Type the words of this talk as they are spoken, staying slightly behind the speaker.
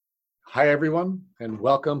Hi, everyone, and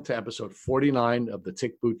welcome to episode 49 of the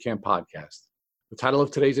Tick Bootcamp podcast. The title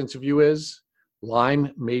of today's interview is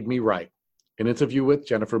Lyme Made Me Right, an interview with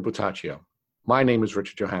Jennifer Bottaccio. My name is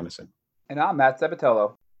Richard Johannesson. And I'm Matt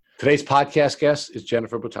Sabatello. Today's podcast guest is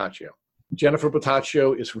Jennifer Bottaccio. Jennifer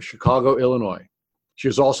Bottaccio is from Chicago, Illinois. She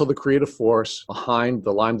is also the creative force behind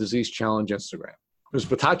the Lyme Disease Challenge Instagram. Ms.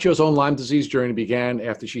 Bottaccio's own Lyme disease journey began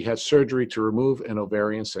after she had surgery to remove an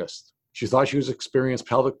ovarian cyst. She thought she was experiencing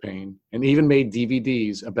pelvic pain and even made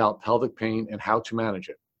DVDs about pelvic pain and how to manage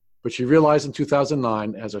it. But she realized in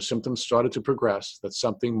 2009, as her symptoms started to progress, that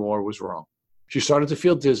something more was wrong. She started to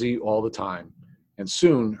feel dizzy all the time, and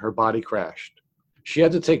soon her body crashed. She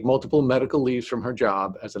had to take multiple medical leaves from her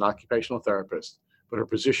job as an occupational therapist, but her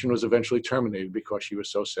position was eventually terminated because she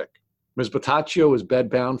was so sick. Ms. Bottaccio was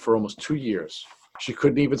bedbound for almost 2 years. She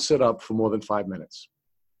couldn't even sit up for more than 5 minutes.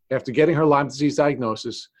 After getting her Lyme disease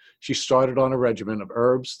diagnosis, she started on a regimen of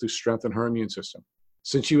herbs to strengthen her immune system.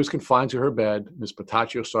 Since she was confined to her bed, Ms.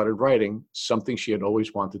 Bottaccio started writing, something she had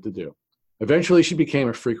always wanted to do. Eventually, she became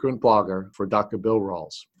a frequent blogger for Dr. Bill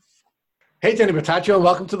Rawls. Hey, Jenny Bottaccio,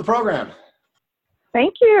 welcome to the program.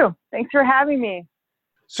 Thank you. Thanks for having me.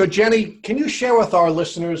 So, Jenny, can you share with our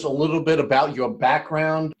listeners a little bit about your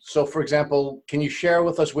background? So, for example, can you share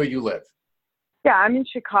with us where you live? Yeah, I'm in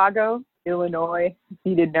Chicago, Illinois, if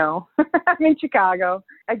you didn't know. I'm in Chicago.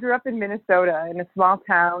 I grew up in Minnesota in a small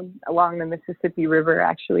town along the Mississippi River,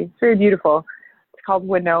 actually. It's very beautiful. It's called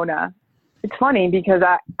Winona. It's funny because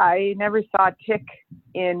I never saw a tick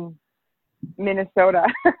in Minnesota.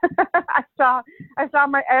 I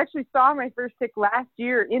actually saw my first tick last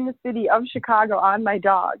year in the city of Chicago on my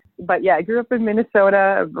dog. But yeah, I grew up in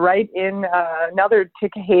Minnesota, right in another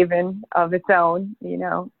tick haven of its own, you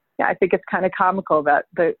know. Yeah, I think it's kind of comical that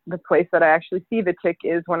the place that I actually see the tick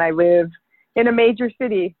is when I live in a major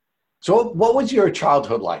city. So what was your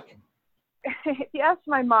childhood like? If you asked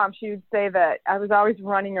my mom, she would say that I was always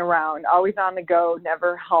running around, always on the go,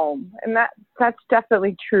 never home. And that's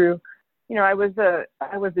definitely true. You know, I was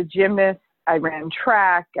a gymnast. I ran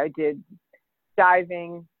track. I did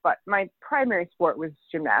diving, but my primary sport was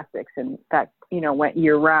gymnastics, and that, you know, went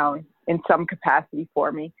year round in some capacity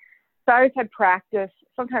for me. So I always had practice,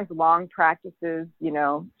 sometimes long practices, you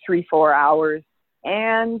know, 3-4 hours.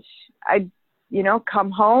 And I'd, you know, come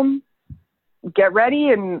home, get ready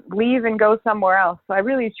and leave and go somewhere else. So I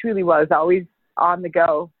really, truly was always on the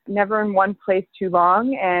go, never in one place too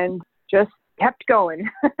long, and just kept going.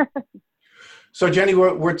 So, Jenny,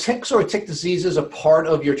 were ticks or tick diseases a part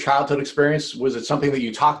of your childhood experience? Was it something that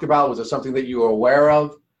you talked about? Was it something that you were aware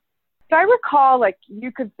of? So I recall, like,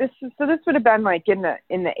 this would have been like in the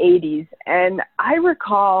 80s, and I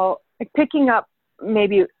recall like picking up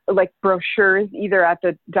maybe like brochures either at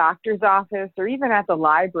the doctor's office or even at the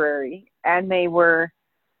library, and they would,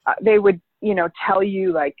 you know, tell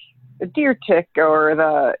you like the deer tick or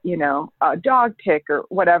the, you know, dog tick or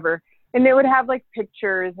whatever, and they would have like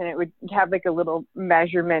pictures, and it would have like a little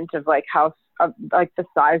measurement of like like the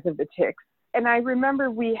size of the ticks. And I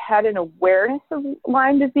remember we had an awareness of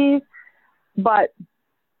Lyme disease, but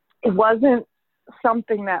it wasn't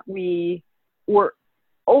something that we were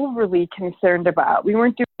overly concerned about. We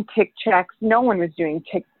weren't doing tick checks. No one was doing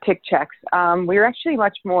tick checks. We were actually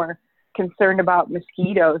much more concerned about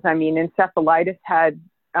mosquitoes. I mean, encephalitis had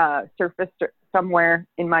surfaced somewhere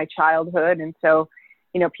in my childhood. And so,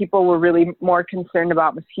 you know, people were really more concerned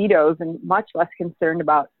about mosquitoes and much less concerned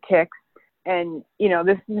about ticks. And, you know,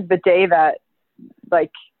 this is the day that,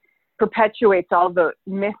 like, perpetuates all the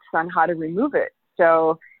myths on how to remove it.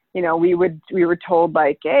 So, you know, we were told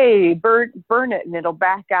like, hey, burn it and it'll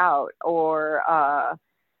back out, or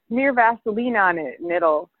smear Vaseline on it and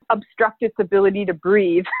it'll obstruct its ability to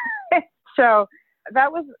breathe. So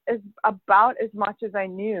that was about as much as I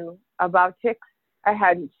knew about ticks. I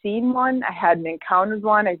hadn't seen one. I hadn't encountered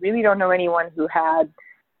one. I really don't know anyone who had.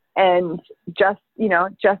 And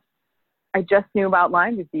I just knew about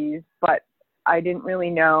Lyme disease, but I didn't really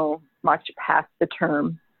know much past the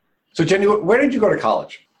term. So, Jenny, where did you go to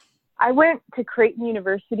college? I went to Creighton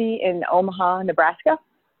University in Omaha, Nebraska.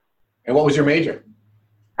 And what was your major?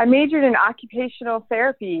 I majored in occupational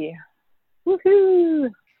therapy. Woohoo!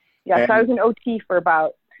 Yes, I was an OT for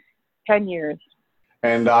about 10 years.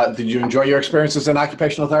 And did you enjoy your experience as an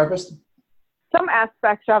occupational therapist? Some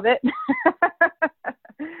aspects of it.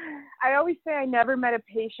 I always say I never met a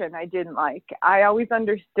patient I didn't like. I always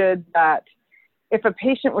understood that if a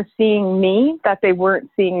patient was seeing me, that they weren't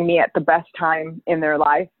seeing me at the best time in their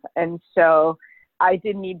life. And so I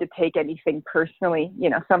didn't need to take anything personally. You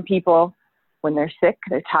know, some people, when they're sick,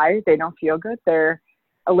 they're tired, they don't feel good, they're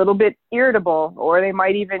a little bit irritable, or they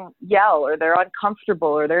might even yell, or they're uncomfortable,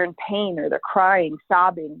 or they're in pain, or they're crying,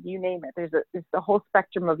 sobbing, you name it. There's the whole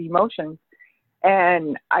spectrum of emotions.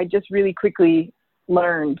 And I just really quickly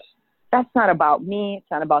learned that's not about me.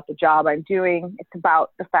 It's not about the job I'm doing. It's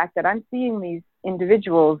about the fact that I'm seeing these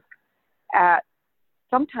individuals at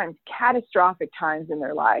sometimes catastrophic times in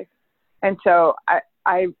their life. And so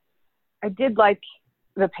I did like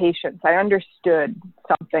the patience. I understood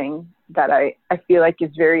something that I feel like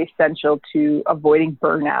is very essential to avoiding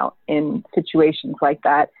burnout in situations like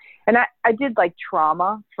that. And I did like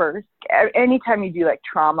trauma first. Anytime you do like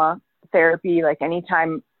trauma therapy, like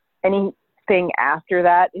anything after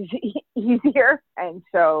that is easier. And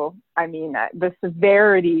so, I mean, the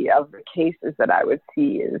severity of the cases that I would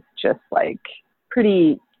see is just like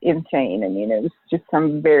pretty insane. I mean, it was just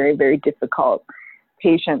some very, very difficult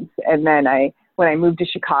patients. And then when I moved to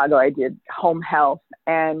Chicago, I did home health,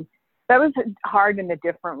 and that was hard in a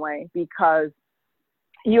different way because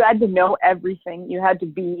you had to know everything. You had to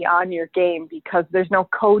be on your game because there's no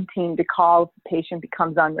code team to call if the patient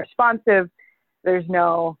becomes unresponsive. There's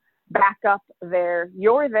no backup there.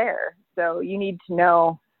 You're there. So you need to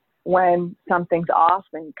know when something's off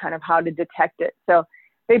and kind of how to detect it. So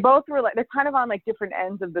they both were they're kind of on like different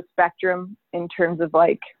ends of the spectrum in terms of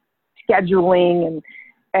like scheduling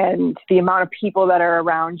and the amount of people that are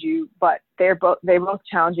around you, but they're both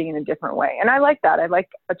challenging in a different way. And I like that. I like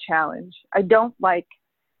a challenge. I don't like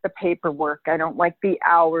the paperwork. I don't like the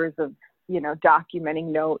hours of, documenting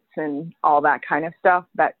notes and all that kind of stuff.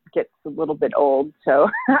 That gets a little bit old. So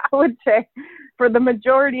I would say for the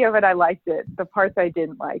majority of it, I liked it. The parts I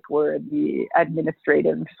didn't like were the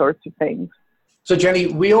administrative sorts of things. So Jenny,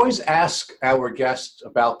 we always ask our guests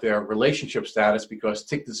about their relationship status because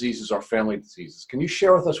tick diseases are family diseases. Can you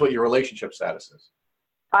share with us what your relationship status is?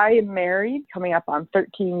 I am married, coming up on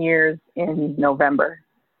 13 years in November.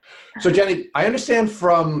 So Jenny, I understand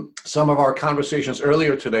from some of our conversations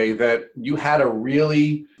earlier today that you had a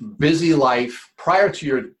really busy life prior to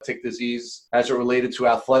your tick disease as it related to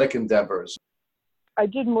athletic endeavors. I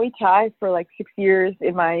did Muay Thai for like 6 years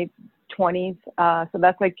in my 20s. So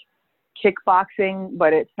that's like kickboxing,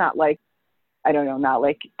 but it's not like, not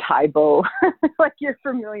like Thai Bo, like you're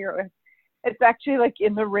familiar with. It's actually like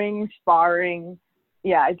in the ring, sparring.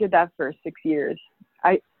 Yeah, I did that for 6 years.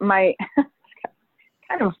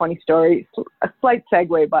 Kind of a funny story, a slight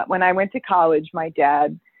segue, but when I went to college, my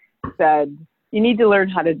dad said, you need to learn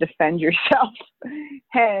how to defend yourself.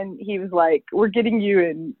 And he was like, we're getting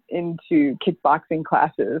you into kickboxing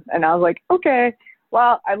classes. And I was like, okay,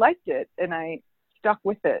 well, I liked it and I stuck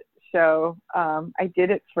with it. So I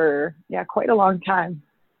did it for, quite a long time.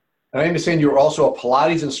 And I understand you're also a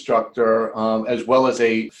Pilates instructor as well as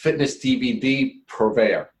a fitness DVD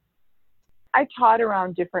purveyor. I taught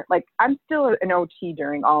around different, I'm still an OT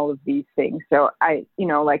during all of these things. So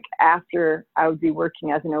after I would be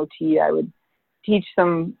working as an OT, I would teach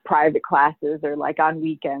some private classes, or like on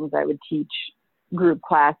weekends, I would teach group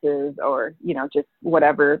classes, or, just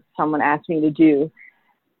whatever someone asked me to do.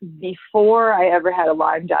 Before I ever had a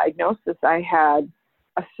Lyme diagnosis, I had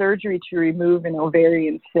a surgery to remove an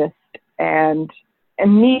ovarian cyst, and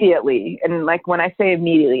immediately, and when I say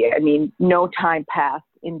immediately, I mean no time passed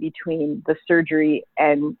in between the surgery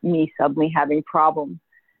and me suddenly having problems.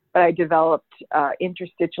 But I developed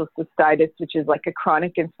interstitial cystitis, which is like a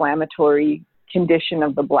chronic inflammatory condition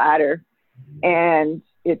of the bladder. And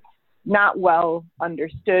it's not well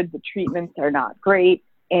understood. The treatments are not great.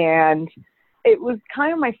 And it was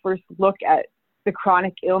kind of my first look at the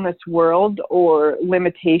chronic illness world, or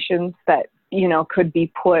limitations that, could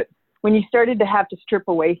be put when you started to have to strip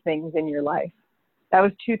away things in your life. That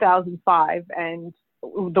was 2005. And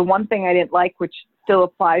the one thing I didn't like, which still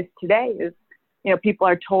applies today, is, people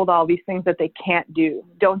are told all these things that they can't do.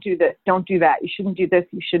 Don't do this, don't do that. You shouldn't do this,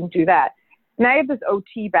 you shouldn't do that. And I have this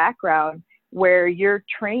OT background where you're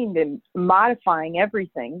trained in modifying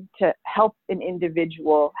everything to help an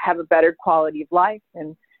individual have a better quality of life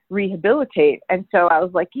and rehabilitate. And so I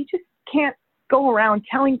was like, you just can't go around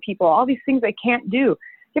telling people all these things they can't do.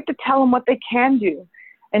 You have to tell them what they can do.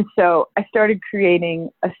 And so I started creating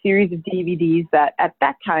a series of DVDs that at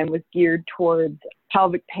that time was geared towards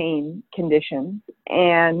pelvic pain conditions.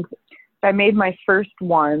 And I made my first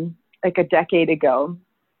one like a decade ago.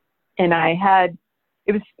 And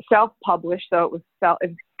it was self-published. So it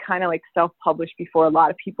was kind of like self-published before a lot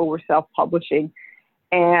of people were self-publishing.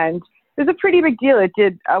 And it was a pretty big deal.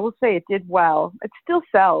 I will say it did well. It still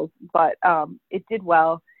sells, but it did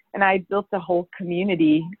well. And I built a whole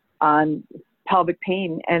community on pelvic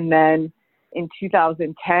pain. And then in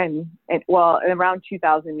 2010, around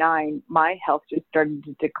 2009, my health just started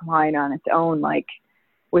to decline on its own. Like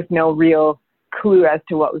with no real clue as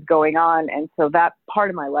to what was going on. And so that part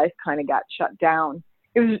of my life kind of got shut down.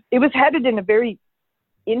 It was headed in a very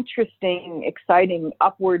interesting, exciting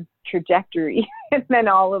upward trajectory. And then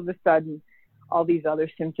all of a sudden, all these other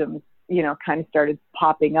symptoms, kind of started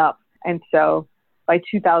popping up. And so by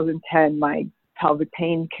 2010, my pelvic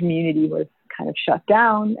pain community was kind of shut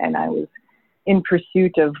down, and I was in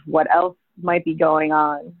pursuit of what else might be going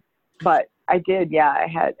on. But I did,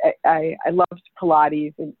 I loved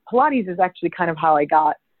Pilates, and Pilates is actually kind of how I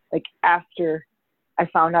got, like, after I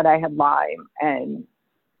found out I had Lyme, and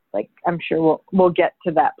like, I'm sure we'll get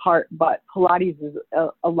to that part, but Pilates is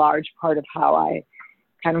a large part of how I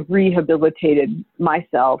kind of rehabilitated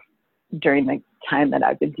myself during the time that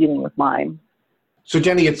I've been dealing with Lyme. So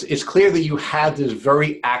Jenny, it's clear that you had this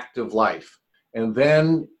very active life, and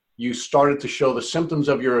then you started to show the symptoms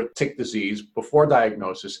of your tick disease before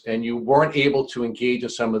diagnosis, and you weren't able to engage in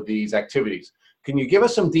some of these activities. Can you give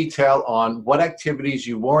us some detail on what activities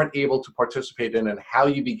you weren't able to participate in and how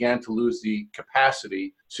you began to lose the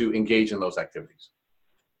capacity to engage in those activities?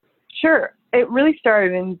 Sure. It really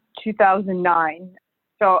started in 2009.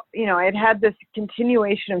 So, it had this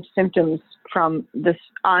continuation of symptoms from this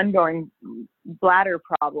ongoing bladder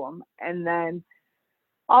problem. And then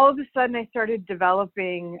all of a sudden I started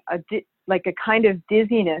developing a kind of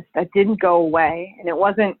dizziness that didn't go away. And it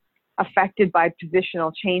wasn't affected by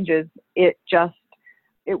positional changes. It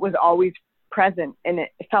was always present. And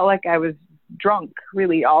it felt like I was drunk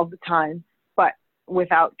really all the time, but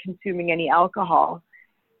without consuming any alcohol.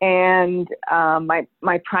 And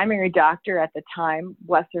my primary doctor at the time,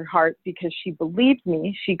 bless her heart, because she believed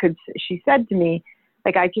me, she said to me,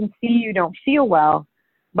 like, I can see you don't feel well,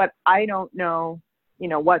 but I don't know,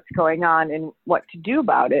 what's going on and what to do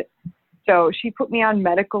about it. So she put me on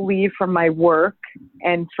medical leave from my work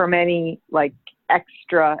and from any like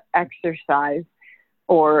extra exercise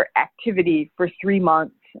or activity for 3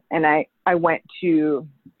 months. And I went to,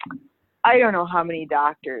 I don't know how many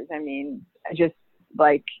doctors. I mean, just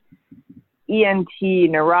like ENT,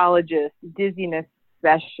 neurologist, dizziness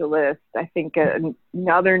specialist, I think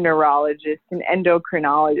another neurologist, an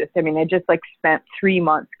endocrinologist. I mean, I just like spent 3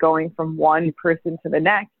 months going from one person to the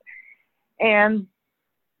next, and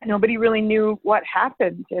nobody really knew what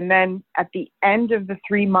happened. And then at the end of the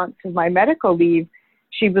 3 months of my medical leave,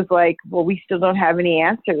 she was like, well, we still don't have any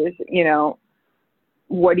answers.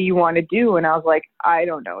 What do you want to do? And I was like, I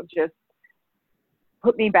don't know, just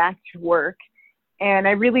put me back to work. And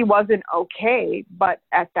I really wasn't okay. But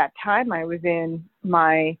at that time I was in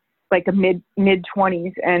my mid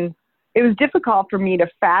 20s, and it was difficult for me to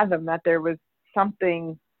fathom that there was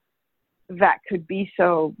something that could be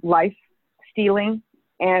so life stealing.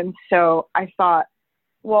 And so I thought,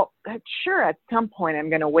 well, sure, at some point I'm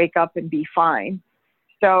going to wake up and be fine.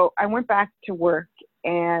 So I went back to work,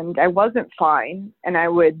 and I wasn't fine. And I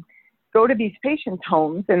would go to these patients'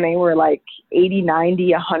 homes, and they were like 80,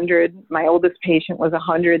 90, 100. My oldest patient was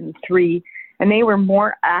 103, and they were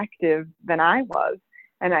more active than I was.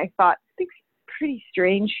 And I thought, something's pretty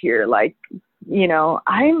strange here. Like,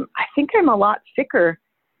 I think I'm a lot sicker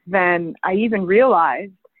than I even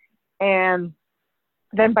realized. And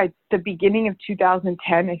then by the beginning of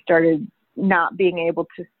 2010, I started not being able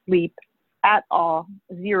to sleep at all,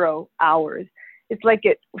 0 hours. It's like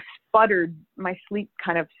it sputtered, my sleep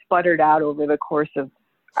kind of sputtered out over the course of,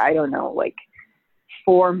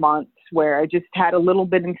 4 months, where I just had a little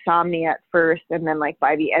bit insomnia at first. And then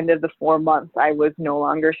by the end of the 4 months, I was no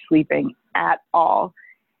longer sleeping at all.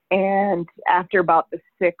 And after about the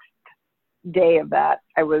 6th day of that,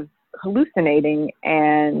 I was hallucinating.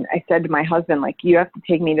 And I said to my husband, you have to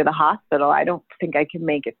take me to the hospital. I don't think I can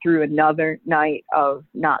make it through another night of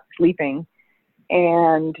not sleeping.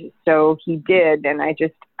 And so he did. And I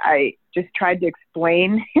just tried to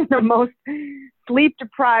explain in the most sleep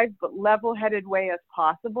deprived but level-headed way as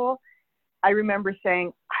possible. I remember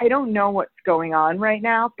saying, I don't know what's going on right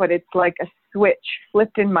now, but it's like a switch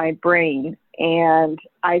flipped in my brain and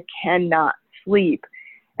I cannot sleep.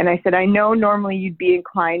 And I said, I know normally you'd be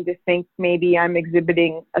inclined to think maybe I'm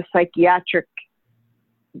exhibiting a psychiatric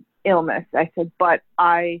illness. I said, but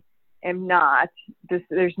I am not.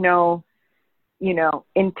 There's no,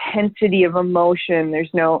 intensity of emotion. There's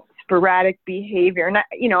no sporadic behavior. And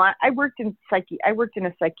I worked in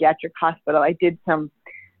a psychiatric hospital. I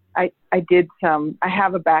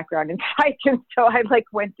have a background in psych, and so I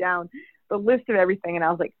went down the list of everything, and I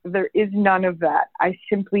was like, there is none of that. I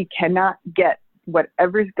simply cannot get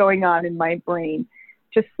whatever's going on in my brain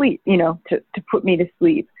to sleep, to put me to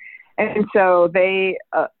sleep. And so they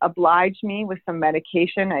obliged me with some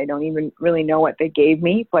medication. I don't even really know what they gave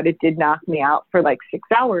me, but it did knock me out for 6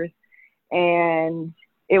 hours. And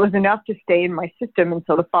it was enough to stay in my system. And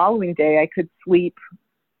so the following day I could sleep.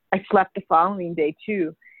 I slept the following day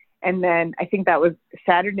too. And then I think that was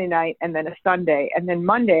Saturday night and then a Sunday. And then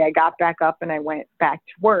Monday I got back up and I went back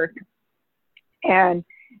to work. And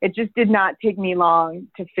it just did not take me long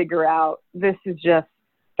to figure out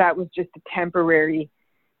that was just a temporary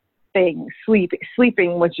thing.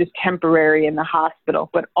 Sleeping was just temporary in the hospital,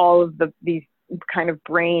 but all of these kind of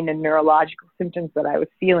brain and neurological symptoms that I was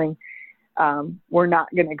feeling were not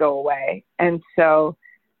going to go away. And so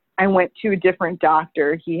I went to a different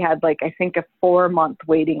doctor. He had I think a 4-month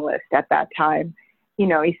waiting list at that time.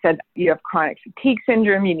 He said, you have chronic fatigue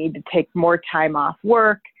syndrome. You need to take more time off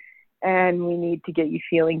work and we need to get you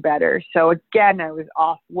feeling better. So again, I was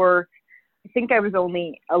off work. I think I was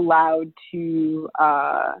only allowed to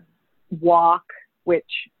walk,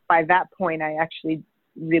 which by that point I actually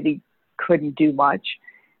really couldn't do much.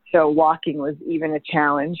 So walking was even a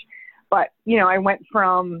challenge. But, I went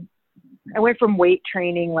from weight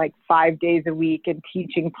training 5 days a week and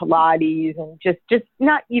teaching Pilates and just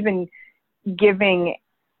not even giving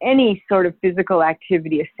any sort of physical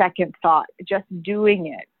activity a second thought, just doing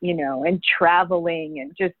it, and traveling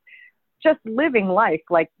and just living life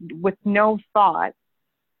with no thought,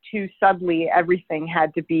 to suddenly everything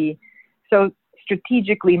had to be so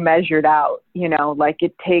strategically measured out,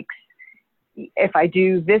 it takes, if I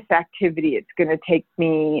do this activity, it's going to take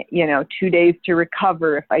me, 2 days to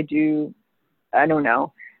recover. If I do, I don't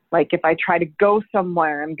know, if I try to go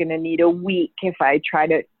somewhere, I'm going to need a week. If I try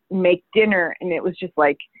to make dinner, and it was just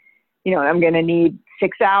I'm going to need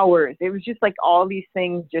 6 hours. It was just all these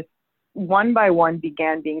things just one by one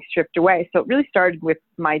began being stripped away. So it really started with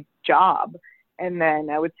my job. And then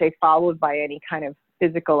I would say followed by any kind of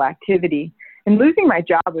physical activity. And losing my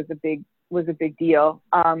job was a big deal.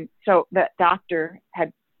 So that doctor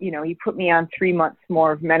had, he put me on 3 months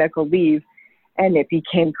more of medical leave, and it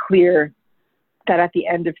became clear that at the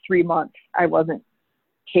end of 3 months, I wasn't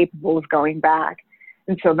capable of going back.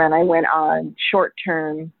 And so then I went on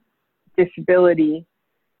short-term disability.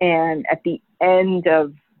 And at the end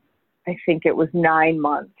of, I think it was 9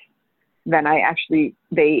 months, then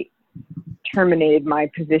they terminated my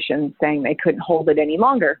position, saying they couldn't hold it any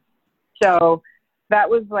longer. So that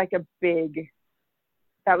was a big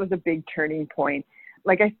turning point.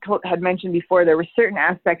 Like I had mentioned before, there were certain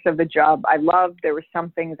aspects of the job I loved. There were some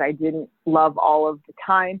things I didn't love all of the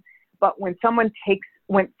time. But when something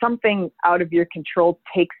out of your control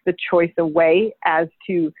takes the choice away as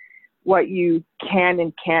to what you can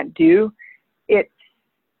and can't do, it's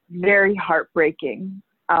very heartbreaking.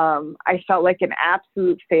 I felt like an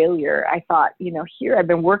absolute failure. I thought, here I've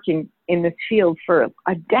been working in this field for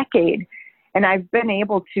a decade, and I've been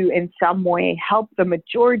able to, in some way, help the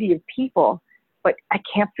majority of people, but I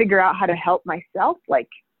can't figure out how to help myself.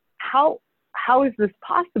 How is this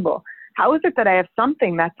possible? How is it that I have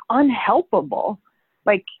something that's unhelpable?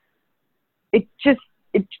 It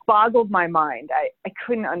boggled my mind. I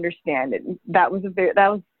couldn't understand it. That was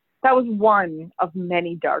one of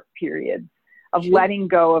many dark periods of letting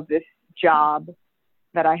go of this job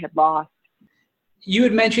that I had lost. You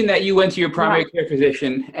had mentioned that you went to your primary care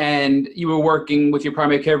physician and you were working with your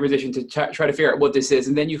primary care physician to try to figure out what this is.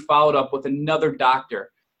 And then you followed up with another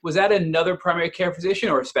doctor. Was that another primary care physician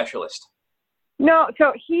or a specialist? No.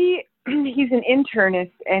 So he's an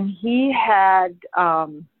internist, and he had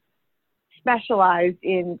specialized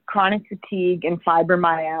in chronic fatigue and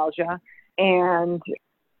fibromyalgia. And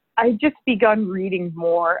I just begun reading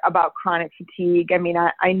more about chronic fatigue. I mean,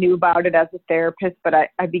 I knew about it as a therapist, but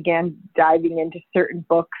I began diving into certain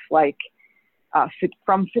books like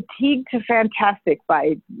From Fatigue to Fantastic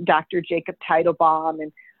by Dr. Jacob Teitelbaum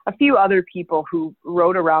and a few other people who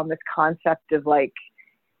wrote around this concept of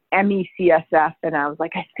MECSF. And I was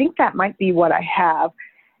like, I think that might be what I have.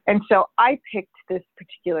 And so I picked this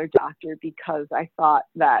particular doctor because I thought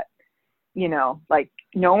that,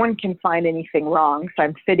 no one can find anything wrong. So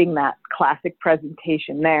I'm fitting that classic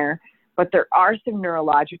presentation there. But there are some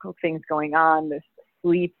neurological things going on, this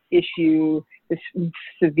sleep issue, this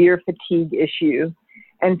severe fatigue issue.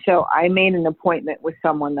 And so I made an appointment with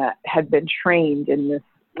someone that had been trained in this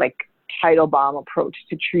Teitelbaum approach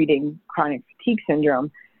to treating chronic fatigue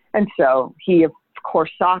syndrome. And so he, of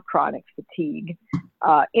course, saw chronic fatigue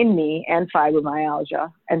in me and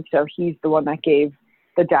fibromyalgia. And so he's the one that gave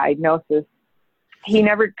the diagnosis. He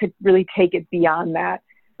never could really take it beyond that,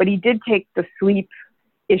 but he did take the sleep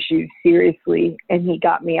issue seriously, and he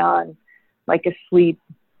got me on a sleep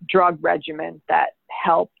drug regimen that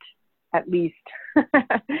helped, at least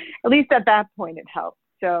at that point it helped.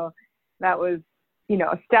 So that was, it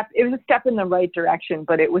was a step in the right direction,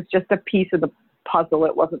 but it was just a piece of the puzzle.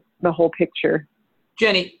 It wasn't the whole picture.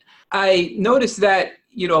 Jenny, I noticed that,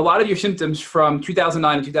 a lot of your symptoms from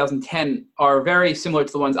 2009 and 2010 are very similar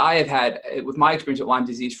to the ones I have had with my experience with Lyme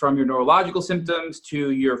disease, from your neurological symptoms to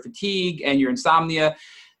your fatigue and your insomnia.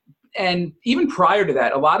 And even prior to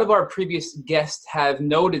that, a lot of our previous guests have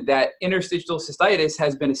noted that interstitial cystitis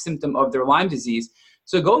has been a symptom of their Lyme disease.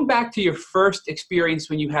 So going back to your first experience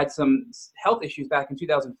when you had some health issues back in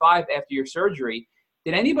 2005 after your surgery,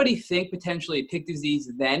 did anybody think potentially tick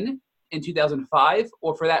disease then in 2005,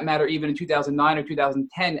 or for that matter, even in 2009 or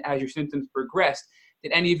 2010 as your symptoms progressed?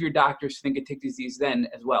 Did any of your doctors think of tick disease then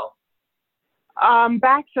as well? Not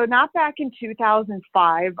back in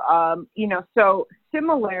 2005, so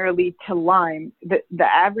similarly to Lyme, the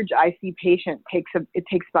average IC patient takes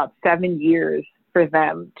about 7 years for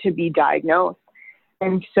them to be diagnosed.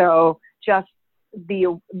 And so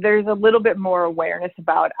there's a little bit more awareness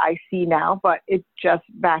about IC now, but it just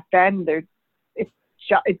back then,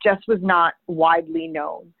 it just was not widely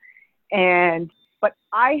known. But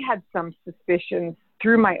I had some suspicions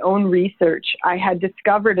through my own research. I had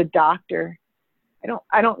discovered a doctor.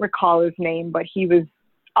 I don't recall his name, but he was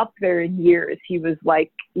up there in years. He was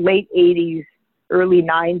like late 80s, early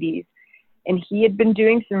 90s. And he had been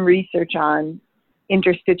doing some research on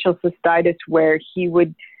interstitial cystitis, where he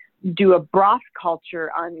would do a broth culture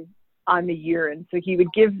on the urine. So he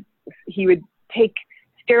would take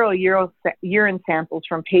sterile urine samples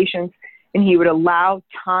from patients, and he would allow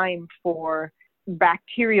time for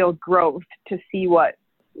bacterial growth to see what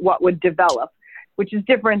would develop, which is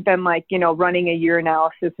different than running a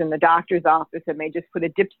urinalysis in the doctor's office, and they just put a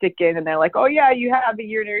dipstick in and they're like, oh yeah, you have a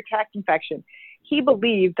urinary tract infection. He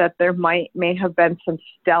believed that there may have been some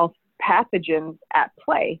stealth pathogens at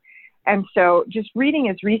play. And so just reading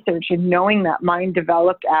his research and knowing that mine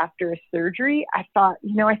developed after a surgery, I thought,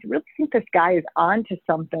 I really think this guy is on to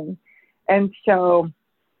something. And so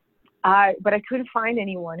but I couldn't find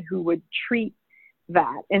anyone who would treat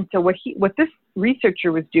that. And so what this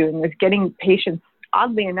researcher was doing was getting patients,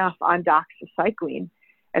 oddly enough, on doxycycline.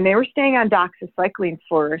 And they were staying on doxycycline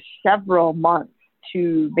for several months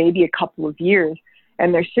to maybe a couple of years.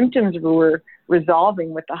 And their symptoms were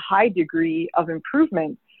resolving with a high degree of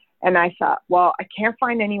improvement. And I thought, well, I can't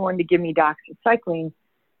find anyone to give me doxycycline,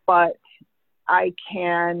 but I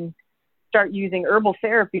can start using herbal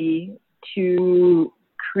therapy to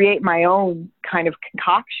create my own kind of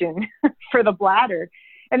concoction for the bladder.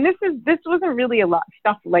 And this wasn't really a lot of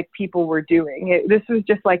stuff like people were doing. This was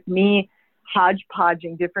just like me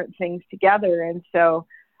hodgepodging different things together. And so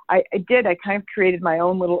I kind of created my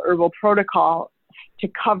own little herbal protocol to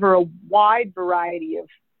cover a wide variety of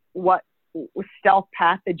what stealth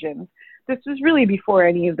pathogens. This was really before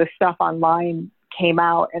any of the stuff on Lyme came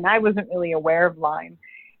out, and I wasn't really aware of Lyme.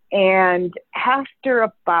 And after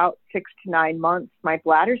about 6 to 9 months, my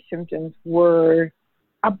bladder symptoms were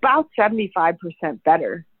about 75%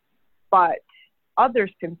 better, but other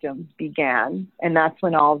symptoms began, and that's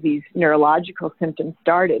when all these neurological symptoms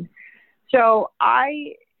started. So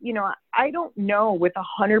I don't know with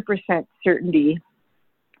 100% certainty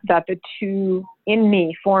that the two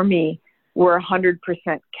for me, were 100%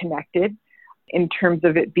 connected in terms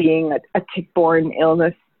of it being a tick-borne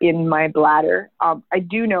illness in my bladder. I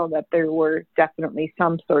do know that there were definitely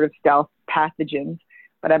some sort of stealth pathogens,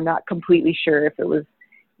 but I'm not completely sure if it was,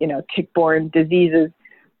 tick-borne diseases,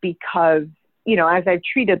 because, as I've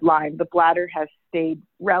treated Lyme, the bladder has stayed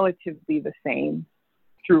relatively the same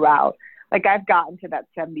throughout. Like I've gotten to that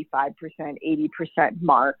 75%, 80%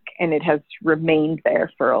 mark, and it has remained there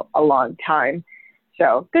for a long time.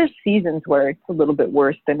 So there's seasons where it's a little bit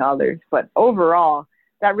worse than others, but overall,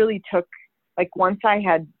 that really took, once I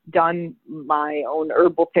had done my own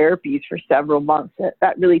herbal therapies for several months,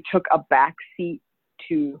 that really took a back seat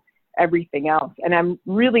to everything else. And I'm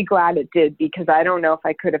really glad it did, because I don't know if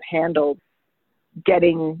I could have handled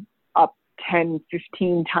getting up 10,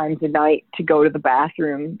 15 times a night to go to the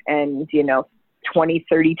bathroom and, 20,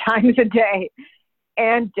 30 times a day,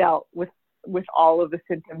 and dealt with all of the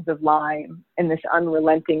symptoms of Lyme and this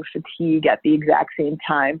unrelenting fatigue at the exact same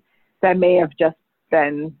time. That may have just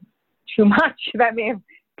been too much. That may have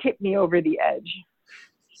tipped me over the edge.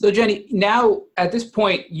 So Jenny, now at this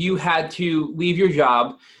point, you had to leave your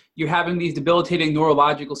job. You're having these debilitating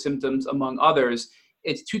neurological symptoms, among others.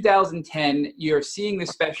 It's 2010. You're seeing the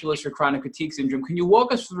specialist for chronic fatigue syndrome. Can you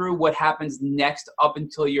walk us through what happens next up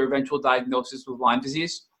until your eventual diagnosis with Lyme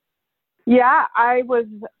disease? Yeah, I was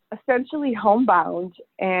essentially homebound,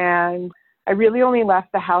 and I really only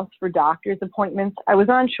left the house for doctor's appointments. I was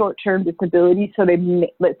on short-term disability, so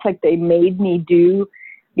it's like they made me do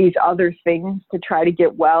these other things to try to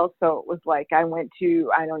get well. So it was like I went to,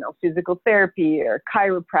 I don't know, physical therapy or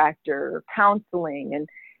chiropractor or counseling, and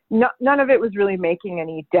none of it was really making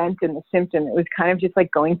any dent in the symptom. It was kind of just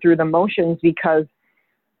like going through the motions because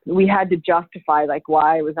we had to justify like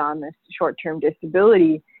why I was on this short-term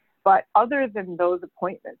disability. But other than those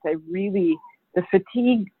appointments, the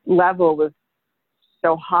fatigue level was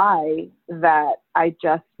so high that I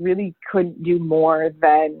just really couldn't do more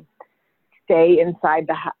than stay inside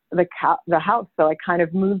the house. So I kind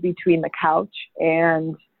of moved between the couch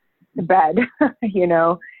and the bed, you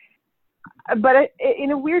know. But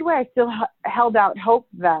in a weird way, I still held out hope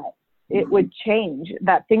that it would change,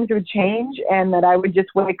 that things would change, and that I would just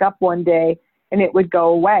wake up one day and it would go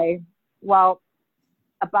away. Well,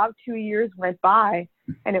 about 2 years went by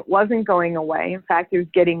and it wasn't going away. In fact, it was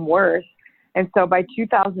getting worse. And so by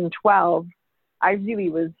 2012, I really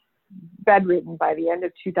was bedridden. By the end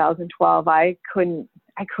of 2012, I couldn't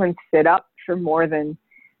sit up for more than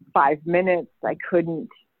 5 minutes. I couldn't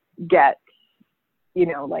get, you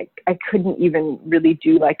know, like I couldn't even really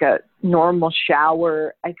do like a normal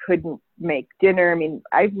shower. I couldn't make dinner. I mean,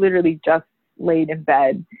 I've literally just laid in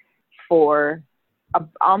bed for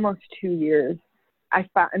almost 2 years.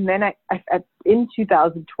 And then in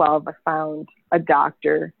 2012, I found a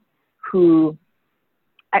doctor who,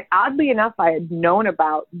 oddly enough, I had known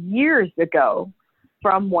about years ago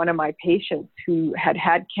from one of my patients who had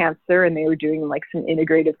cancer, and they were doing like some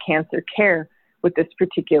integrative cancer care with this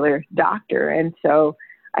particular doctor. And so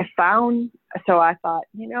I thought,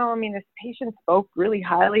 you know, I mean, this patient spoke really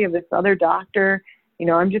highly of this other doctor. You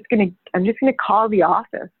know, I'm just going to call the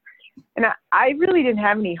office. And I really didn't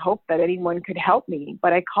have any hope that anyone could help me,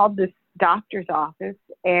 but I called this doctor's office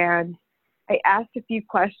and I asked a few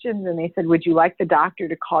questions, and they said, would you like the doctor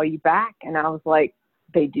to call you back? And I was like,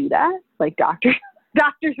 they do that? Like doctors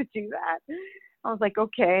would do that? I was like,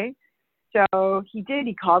 okay. So he did.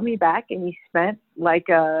 He called me back and he spent like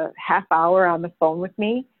a half hour on the phone with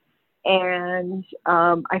me. And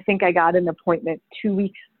I think I got an appointment 2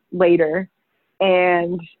 weeks later.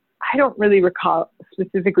 And I don't really recall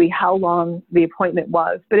specifically how long the appointment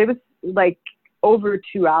was, but it was like over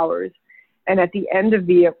 2 hours. And at the end of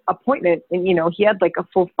the appointment, and, you know, he had like a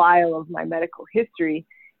full file of my medical history.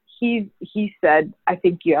 He said, I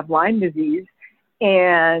think you have Lyme disease.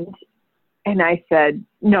 And I said,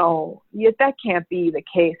 no, that can't be the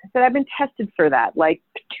case. I said, I've been tested for that like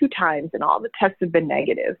 2 times and all the tests have been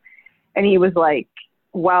negative. And he was like,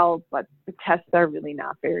 well, but the tests are really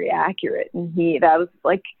not very accurate. And that was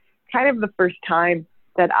like kind of the first time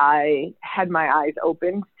that I had my eyes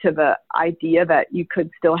opened to the idea that you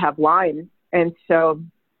could still have Lyme. And so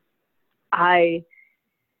I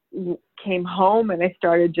came home and I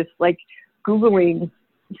started just like Googling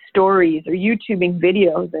stories or YouTubing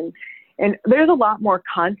videos, and there's a lot more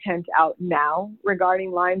content out now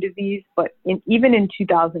regarding Lyme disease, but even in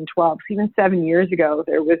 2012, even 7 years ago,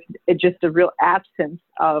 there was just a real absence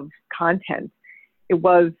of content. It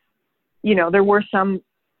was, you know, there were some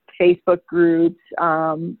Facebook groups,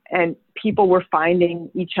 and people were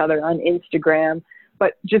finding each other on Instagram,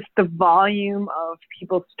 but just the volume of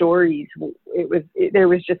people's stories, there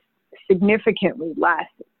was just significantly less.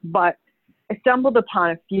 But I stumbled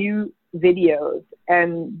upon a few videos,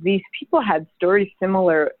 and these people had stories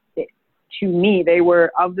similar to me. They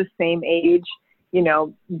were of the same age, you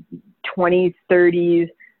know, 20s, 30s.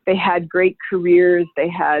 They had great careers. They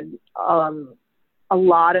had a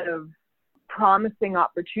lot of promising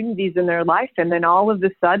opportunities in their life. And then all of a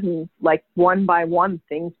sudden, like one by one,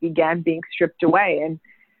 things began being stripped away. And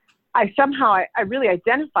I really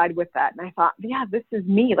identified with that. And I thought, yeah, this is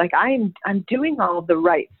me. Like I'm doing all the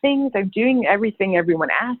right things. I'm doing everything everyone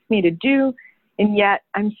asked me to do. And yet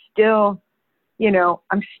I'm still, you know,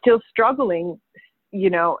 struggling, you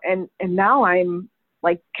know, and now I'm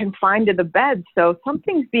like confined to the bed. So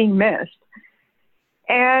something's being missed.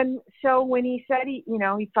 And so when he said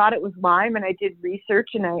he thought it was Lyme, and I did research,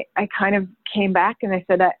 and I kind of came back and I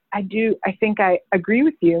said, I think I agree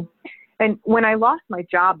with you. And when I lost my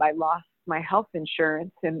job, I lost my health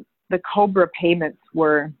insurance, and the COBRA payments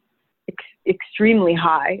were extremely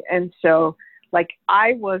high. And so like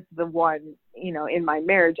I was the one, you know, in my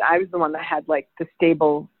marriage, I was the one that had like the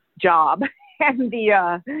stable job and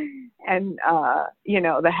you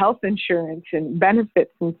know, the health insurance and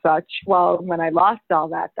benefits and such. Well, when I lost all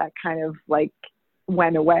that kind of like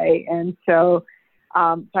went away. And so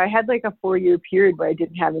I had like a 4-year period where I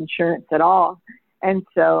didn't have insurance at all. And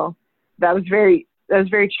so that was very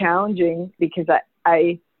challenging, because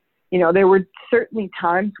I you know, there were certainly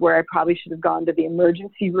times where I probably should have gone to the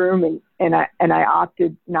emergency room, and I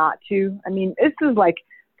opted not to. I mean, this is like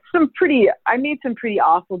I made some pretty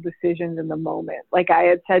awful decisions in the moment. Like I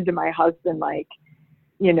had said to my husband, like,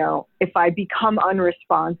 you know, if I become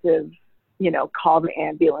unresponsive, you know, call the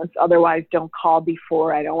ambulance. Otherwise, don't call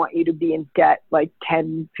before. I don't want you to be in debt like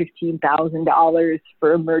 $10,000-$15,000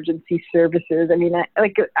 for emergency services. I mean,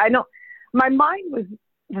 I don't. My mind was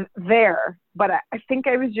there, but I think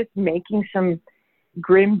I was just making some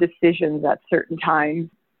grim decisions at certain times.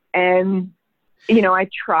 And, you know, I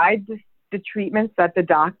tried the treatments that the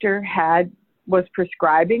doctor was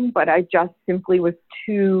prescribing, but I just simply was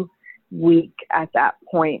too weak at that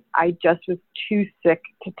point. I just was too sick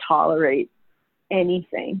to tolerate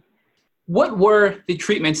anything. What were the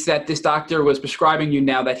treatments that this doctor was prescribing you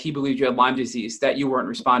now that he believed you had Lyme disease that you weren't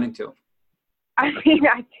responding to? I mean,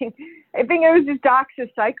 I think it was just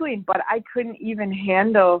doxycycline, but I couldn't even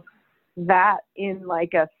handle that in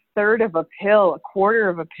like a third of a pill, a quarter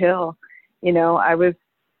of a pill. You know, I was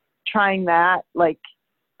trying that like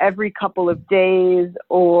every couple of days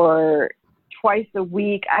or twice a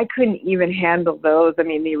week. I couldn't even handle those. I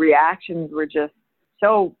mean, the reactions were just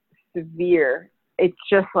so severe. It's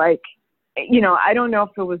just like, you know, I don't know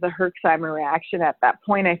if it was a Herxheimer reaction at that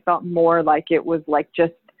point. I felt more like it was like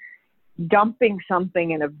just dumping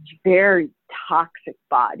something in a very toxic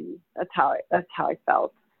body. That's how I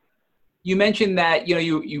felt. You mentioned that, you know,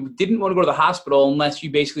 you didn't want to go to the hospital unless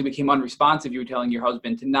you basically became unresponsive. You were telling your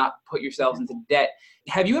husband to not put yourselves into debt.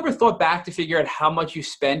 Have you ever thought back to figure out how much you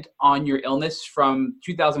spent on your illness from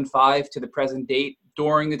 2005 to the present date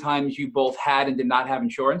during the times you both had and did not have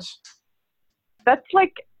insurance? That's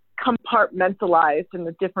like compartmentalized in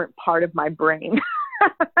a different part of my brain.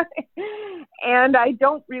 And I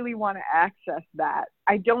don't really want to access that.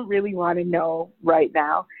 I don't really want to know right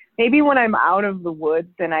now. Maybe when I'm out of the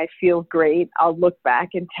woods and I feel great, I'll look back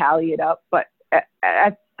and tally it up. But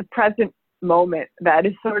at the present moment, that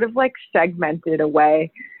is sort of like segmented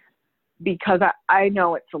away because I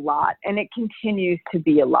know it's a lot, and it continues to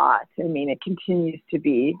be a lot. I mean, it continues to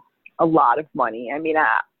be a lot of money. I mean,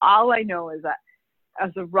 all I know is that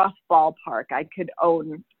as a rough ballpark, I could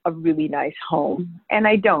own a really nice home, and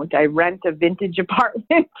I don't. I rent a vintage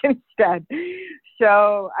apartment instead.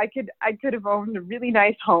 So I could have owned a really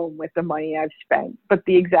nice home with the money I've spent, but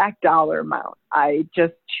the exact dollar amount, I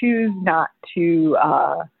just choose not to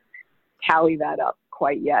tally that up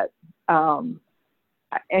quite yet. And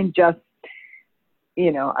just,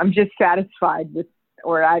 you know, I'm just satisfied with,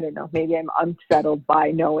 or I don't know, maybe I'm unsettled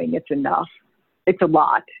by knowing it's enough. It's a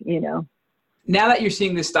lot, you know. Now that you're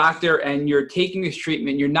seeing this doctor and you're taking this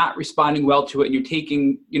treatment, you're not responding well to it, and you're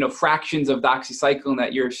taking, you know, fractions of doxycycline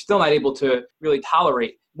that you're still not able to really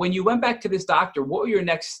tolerate. When you went back to this doctor, what were your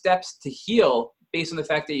next steps to heal based on the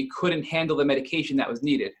fact that you couldn't handle the medication that was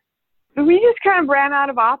needed? We just kind of ran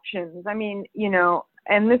out of options. I mean, you know,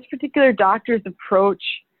 and this particular doctor's approach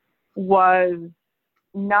was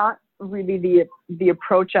not really the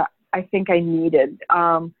approach I think I needed.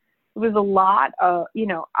 It was a lot of, you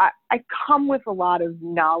know, I come with a lot of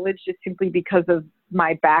knowledge just simply because of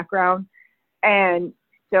my background. And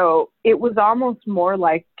so it was almost more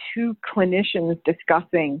like two clinicians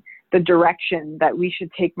discussing the direction that we should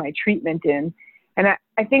take my treatment in. And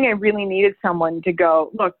I think I really needed someone to go,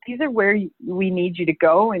 look, these are where we need you to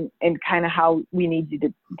go and kind of how we need you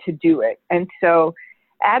to do it. And so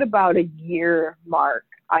at about a year mark,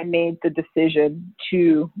 I made the decision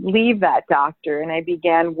to leave that doctor, and I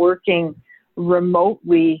began working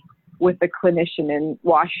remotely with a clinician in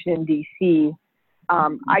Washington, D.C.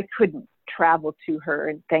 I couldn't travel to her,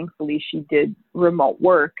 and thankfully she did remote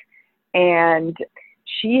work. And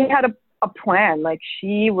she had a plan. Like,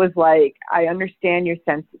 she was like, I understand your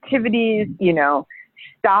sensitivities, you know,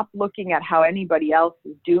 stop looking at how anybody else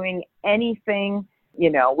is doing anything. You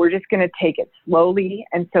know, we're just going to take it slowly.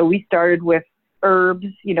 And so we started with herbs,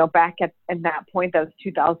 you know, back at that point, that was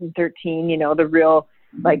 2013, you know, the real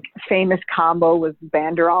like famous combo was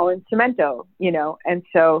Banderol and Cemento, you know. And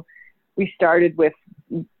so we started with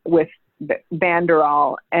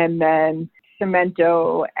Banderol and then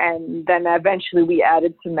Cemento, and then eventually we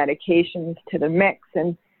added some medications to the mix,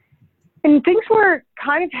 and things were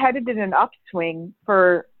kind of headed in an upswing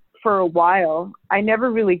for a while. I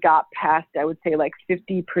never really got past, I would say, like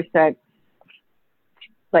 50%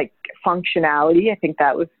 like functionality. I think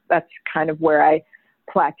that's kind of where I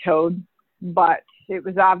plateaued, but it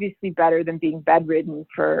was obviously better than being bedridden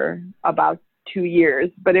for about 2 years,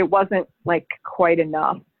 but it wasn't like quite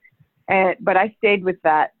enough. But I stayed with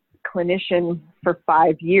that clinician for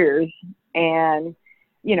 5 years, and,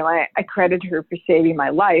 you know, I credit her for saving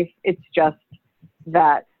my life. It's just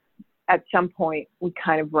that at some point we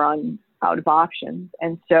kind of run out of options.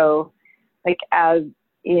 And so, like, as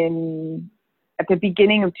at the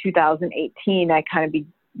beginning of 2018, I kind of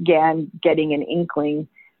began getting an inkling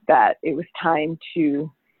that it was time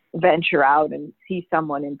to venture out and see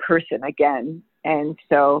someone in person again. And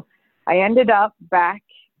so I ended up back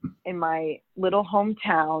in my little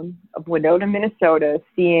hometown of Winona, Minnesota,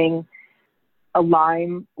 seeing a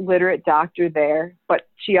Lyme literate doctor there, but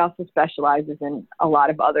she also specializes in a lot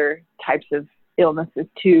of other types of illnesses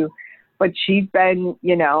too. But she'd been,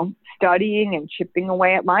 studying and chipping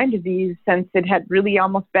away at Lyme disease since it had really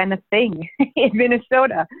almost been a thing in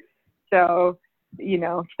Minnesota. So,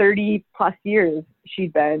 30 plus years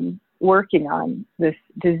she'd been working on this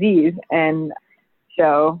disease. And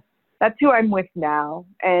so that's who I'm with now.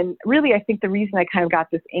 And really, I think the reason I kind of got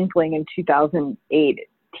this inkling in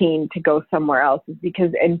 2018 to go somewhere else is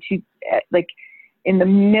because in the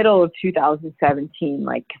middle of 2017,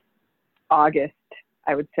 like August,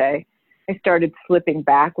 I would say, I started slipping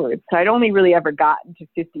backwards. So I'd only really ever gotten to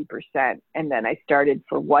 50%. And then I started,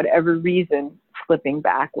 for whatever reason, slipping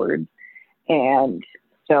backwards. And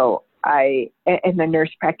so and the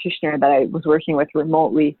nurse practitioner that I was working with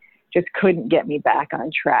remotely just couldn't get me back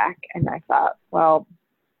on track. And I thought, well,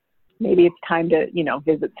 maybe it's time to,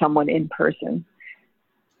 visit someone in person.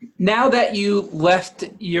 Now that you left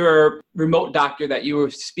your remote doctor that you were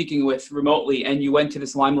speaking with remotely and you went to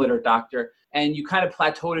this Lyme literate doctor and you kind of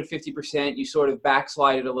plateaued at 50%, you sort of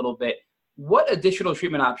backslided a little bit. What additional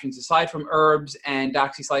treatment options, aside from herbs and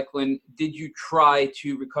doxycycline, did you try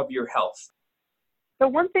to recover your health? So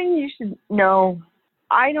one thing you should know,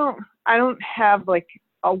 I don't have like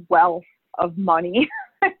a wealth of money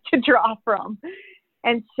to draw from.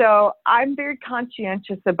 And so I'm very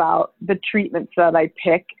conscientious about the treatments that I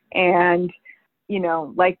pick. And,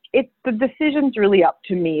 the decision's really up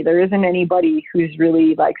to me. There isn't anybody who's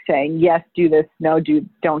really like saying, yes, do this, no,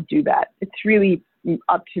 don't do that. It's really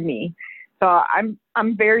up to me. So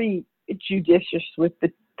I'm very judicious with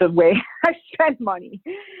the way I spend money.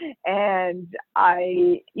 And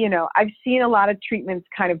I've seen a lot of treatments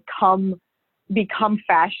kind of become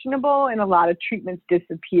fashionable and a lot of treatments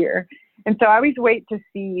disappear. And so I always wait to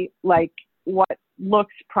see like what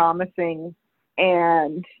looks promising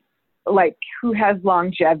and like who has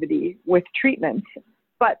longevity with treatments.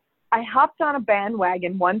 But I hopped on a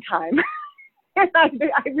bandwagon one time and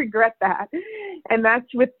I regret that. And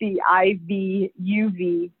that's with the IV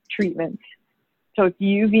UV treatments. So it's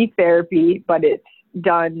UV therapy, but it's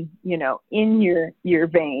done, in your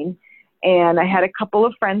vein. And I had a couple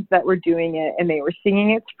of friends that were doing it and they were singing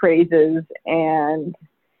its praises and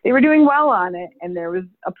they were doing well on it. And there was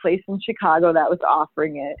a place in Chicago that was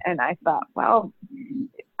offering it. And I thought, well,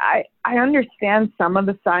 I understand some of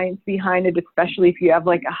the science behind it, especially if you have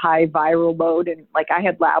like a high viral load. And like I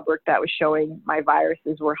had lab work that was showing my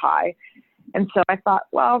viruses were high. And so I thought,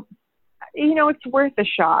 well, it's worth a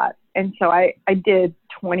shot. And so I did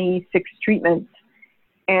 26 treatments.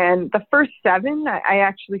 And the first 7, I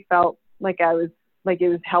actually felt like it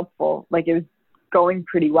was helpful, like it was going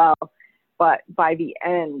pretty well. But by the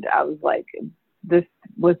end, I was like, this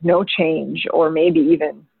was no change or maybe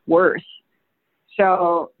even worse.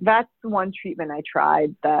 So that's the one treatment I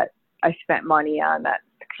tried that I spent money on that's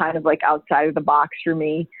kind of like outside of the box for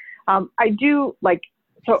me. I do like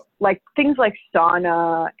things like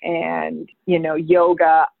sauna and,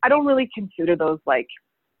 yoga. I don't really consider those like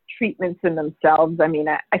treatments in themselves. I mean,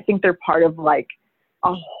 I think they're part of like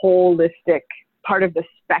a holistic part of the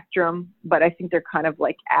spectrum, but I think they're kind of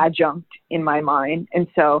like adjunct in my mind. And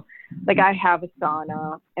so like I have a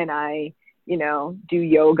sauna and I, do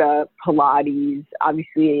yoga, Pilates.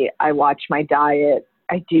 Obviously I watch my diet.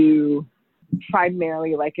 I do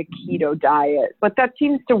primarily like a keto diet, but that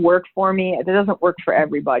seems to work for me. It doesn't work for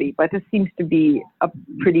everybody, but this seems to be a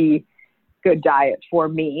pretty good diet for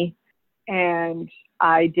me. And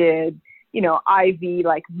I did, IV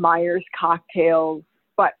like Myers cocktails,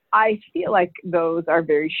 but I feel like those are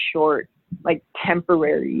very short, like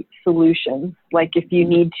temporary solutions. Like if you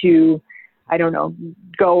need to, I don't know,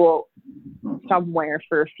 go somewhere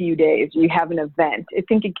for a few days, you have an event.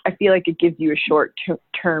 I feel like it gives you a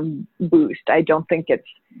short-term boost. I don't think it's,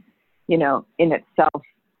 in itself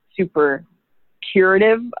super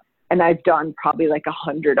curative. And I've done probably like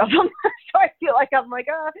 100 of them. So I feel like I'm like,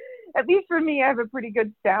 at least for me, I have a pretty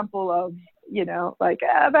good sample of,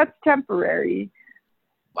 that's temporary.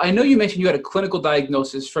 I know you mentioned you had a clinical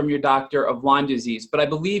diagnosis from your doctor of Lyme disease, but I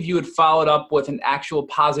believe you had followed up with an actual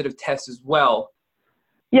positive test as well.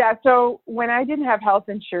 Yeah, so when I didn't have health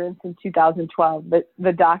insurance in 2012,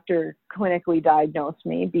 the doctor clinically diagnosed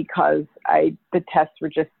me because the tests were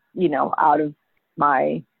just, out of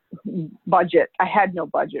my budget. I had no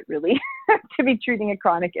budget really to be treating a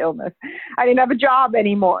chronic illness. I didn't have a job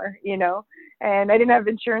anymore, and I didn't have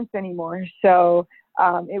insurance anymore. So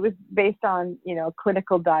it was based on,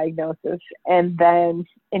 clinical diagnosis. And then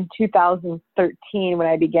in 2013, when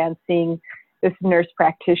I began seeing this nurse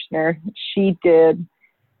practitioner, she did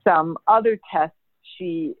some other tests.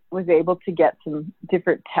 She was able to get some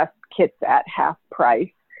different test kits at half price.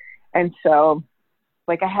 And so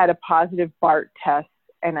I had a positive BART test,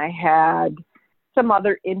 and I had some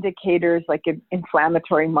other indicators like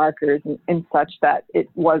inflammatory markers and such, that it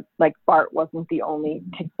was like BART wasn't the only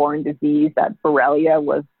tick-borne disease, that Borrelia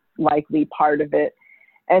was likely part of it.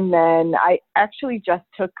 And then I actually just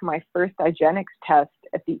took my first IGeneX test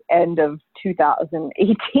at the end of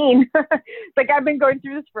 2018. I've been going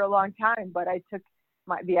through this for a long time, but I took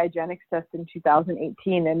the IGeneX test in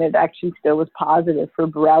 2018, and it actually still was positive for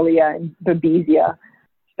Borrelia and Babesia.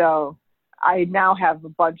 So I now have a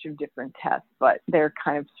bunch of different tests, but they're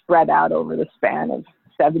kind of spread out over the span of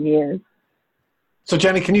 7 years. So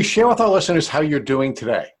Jenny, can you share with our listeners how you're doing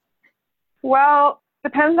today? Well,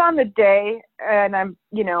 depends on the day, and I'm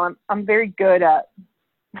very good at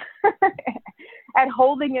at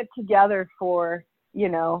holding it together for,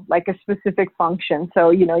 a specific function. So,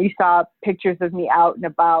 you saw pictures of me out and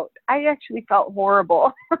about. I actually felt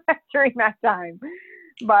horrible during that time.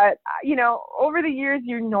 But, over the years,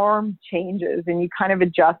 your norm changes and you kind of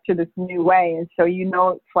adjust to this new way. And so,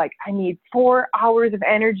 it's like, I need 4 hours of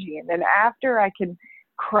energy, and then after I can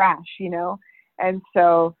crash, And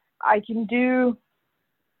so I can do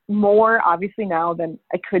more, obviously, now than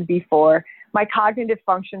I could before. My cognitive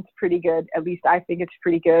function's pretty good. At least I think it's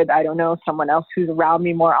pretty good. I don't know, someone else who's around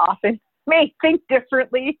me more often may think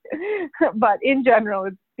differently. But in general,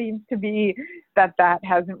 it seems to be that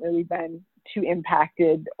hasn't really been too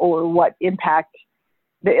impacted, or what impact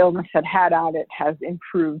the illness had on it has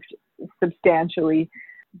improved substantially.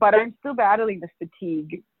 But I'm still battling the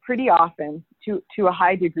fatigue pretty often to a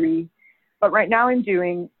high degree. But right now I'm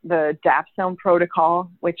doing the Dapsone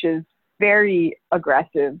protocol, which is very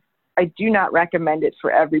aggressive. I do not recommend it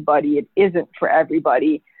for everybody. It isn't for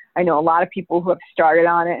everybody. I know a lot of people who have started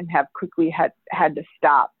on it and have quickly had to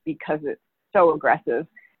stop because it's so aggressive.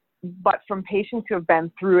 But from patients who have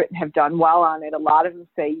been through it and have done well on it, a lot of them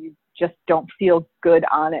say you just don't feel good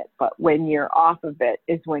on it. But when you're off of it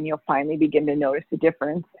is when you'll finally begin to notice a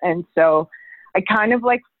difference. And so I kind of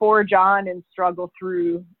forge on and struggle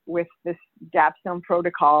through with this Dapsone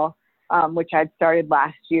protocol, which I'd started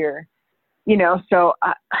last year. So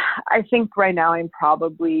I think right now I'm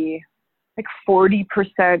probably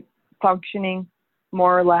 40% functioning,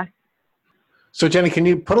 more or less. So Jenny, can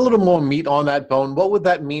you put a little more meat on that bone? What would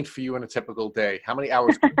that mean for you in a typical day? How many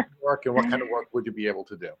hours do you work, and what kind of work would you be able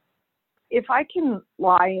to do? If I can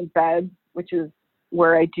lie in bed, which is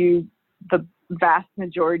where I do the vast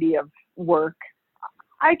majority of work,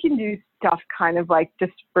 I can do stuff kind of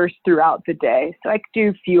dispersed throughout the day. So I could do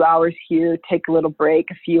a few hours here, take a little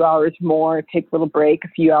break, a few hours more, take a little break, a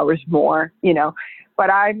few hours more, but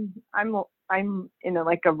I'm in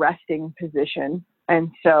a resting position.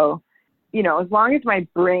 And so, as long as my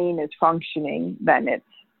brain is functioning, then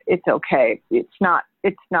it's okay. It's not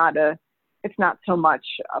so much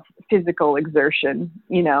a physical exertion,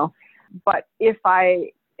 but if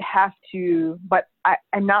I have to, but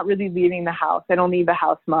I'm not really leaving the house. I don't leave the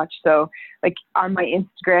house much. So on my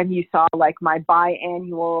Instagram, you saw my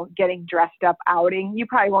biannual getting dressed up outing. You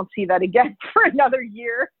probably won't see that again for another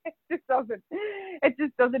year. It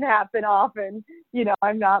just doesn't happen often.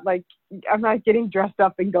 I'm not getting dressed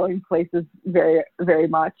up and going places very, very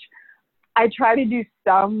much. I try to do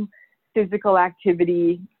some physical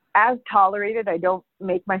activity as tolerated. I don't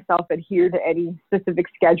make myself adhere to any specific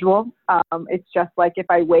schedule. It's just if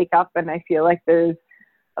I wake up and I feel like there's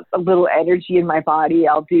a little energy in my body,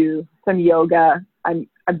 I'll do some yoga.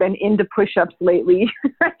 I've been into push-ups lately,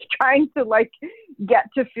 trying to get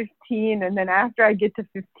to 15. And then after I get to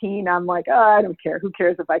 15, I'm I don't care. Who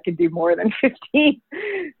cares if I can do more than 15?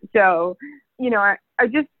 So, I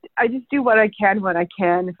just do what I can when I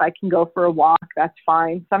can. If I can go for a walk, that's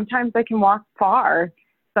fine. Sometimes I can walk far.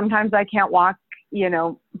 Sometimes I can't walk,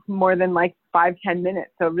 more than 5-10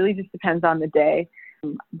 minutes. So it really just depends on the day.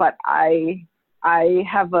 But I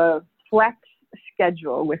have a flex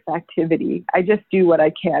schedule with activity. I just do what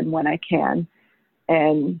I can when I can.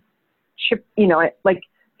 And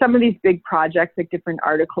some of these big projects, different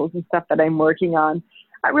articles and stuff that I'm working on,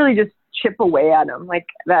 I really just chip away at them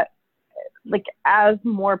as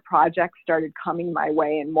more projects started coming my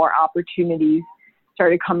way and more opportunities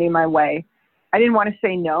started coming my way. I didn't want to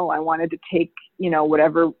say no. I wanted to take,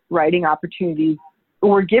 whatever writing opportunities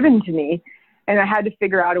were given to me. And I had to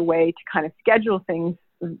figure out a way to kind of schedule things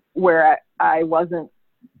where I wasn't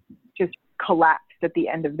just collapsed at the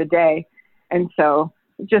end of the day. And so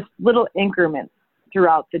just little increments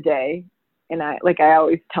throughout the day. And I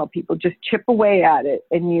always tell people, just chip away at it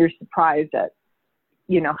and you're surprised at,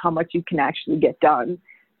 how much you can actually get done.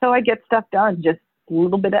 So I get stuff done just a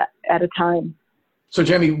little bit at a time. So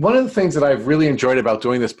Jamie, one of the things that I've really enjoyed about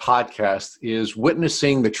doing this podcast is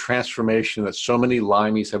witnessing the transformation that so many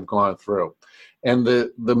Lymies have gone through and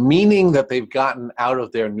the meaning that they've gotten out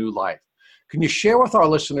of their new life. Can you share with our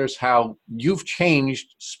listeners how you've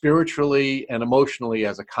changed spiritually and emotionally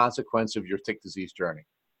as a consequence of your tick disease journey?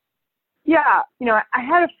 Yeah, I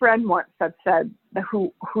had a friend once that said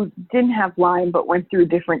who didn't have Lyme but went through a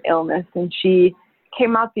different illness, and she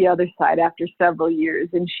came out the other side after several years,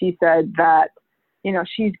 and she said that,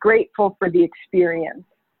 she's grateful for the experience.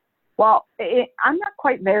 Well, I'm not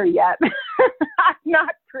quite there yet. I'm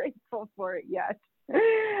not grateful for it yet.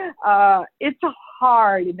 It's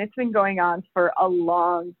hard, and it's been going on for a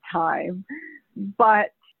long time,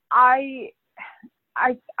 but I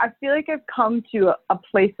feel like I've come to a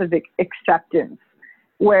place of acceptance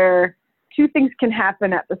where two things can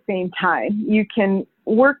happen at the same time. You can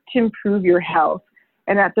work to improve your health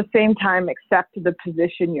and at the same time accept the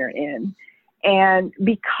position you're in. And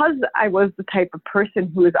because I was the type of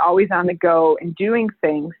person who was always on the go and doing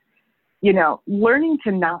things, learning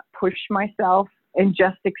to not push myself and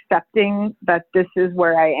just accepting that this is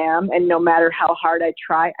where I am, and no matter how hard I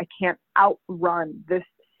try, I can't outrun this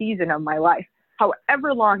season of my life.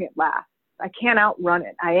 However long it lasts, I can't outrun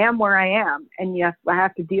it. I am where I am, and yes, I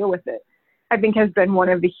have to deal with it. I think has been one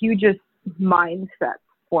of the hugest mindsets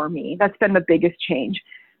for me. That's been the biggest change,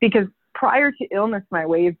 because prior to illness, my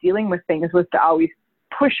way of dealing with things was to always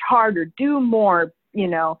push harder, do more,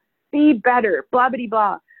 be better, blah, blah,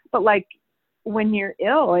 blah. But when you're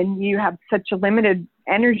ill and you have such a limited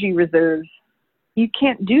energy reserves, you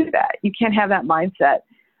can't do that. You can't have that mindset.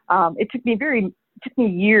 It took me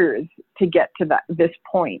years to get to this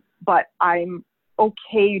point, but I'm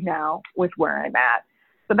okay now with where I'm at.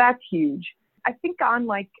 So that's huge. I think on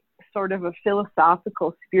sort of a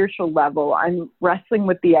philosophical, spiritual level, I'm wrestling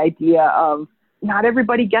with the idea of not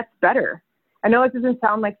everybody gets better. I know it doesn't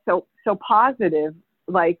sound so positive,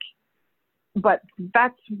 but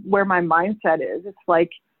that's where my mindset is. It's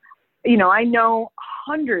I know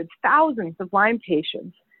hundreds, thousands of Lyme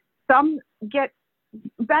patients. Some get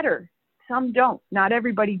better, some don't. Not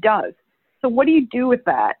everybody does. So what do you do with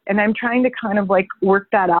that? And I'm trying to kind of work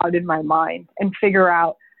that out in my mind and figure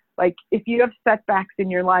out, if you have setbacks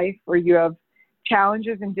in your life or you have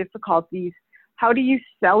challenges and difficulties, how do you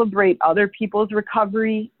celebrate other people's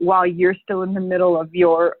recovery while you're still in the middle of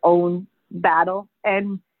your own battle?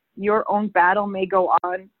 And your own battle may go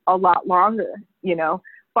on a lot longer,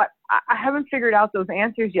 but I haven't figured out those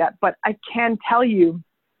answers yet. But I can tell you,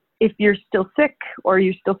 if you're still sick or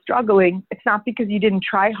you're still struggling, it's not because you didn't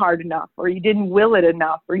try hard enough or you didn't will it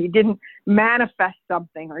enough or you didn't manifest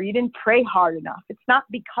something or you didn't pray hard enough. It's not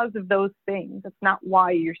because of those things. That's not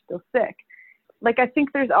why you're still sick. I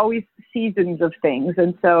think there's always seasons of things.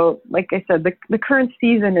 And so, like I said, the current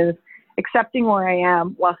season is accepting where I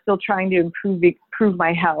am while still trying to improve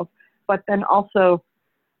my health, but then also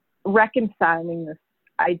reconciling this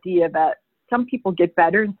idea that some people get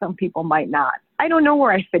better and some people might not. I don't know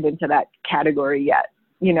where I fit into that category yet.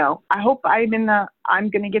 I hope I'm in the I'm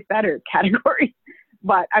going to get better category,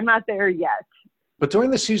 but I'm not there yet. But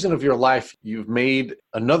during the season of your life, you've made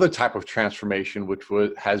another type of transformation, which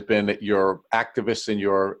has been your activist and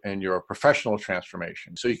your professional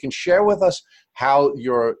transformation. So you can share with us how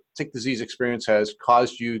your tick disease experience has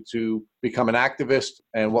caused you to become an activist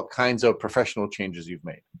and what kinds of professional changes you've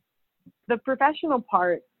made. The professional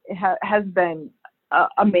part has been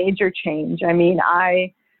a major change. I mean,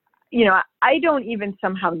 I don't even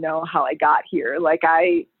somehow know how I got here.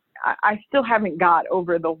 I still haven't got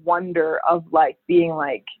over the wonder of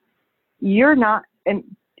being you're not an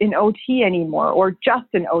OT anymore or just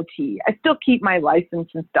an OT. I still keep my license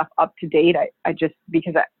and stuff up to date. I just,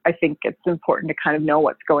 because I think it's important to kind of know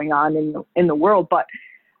what's going on in the world. But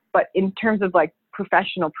in terms of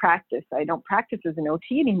professional practice, I don't practice as an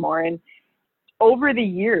OT anymore. And over the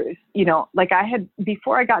years,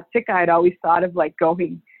 before I got sick, I had always thought of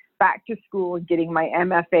going back to school and getting my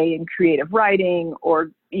MFA in creative writing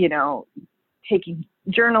or, taking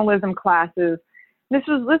journalism classes. This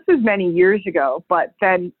was many years ago, but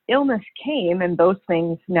then illness came and those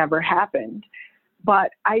things never happened.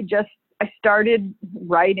 But I started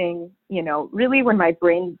writing, really when my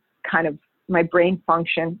brain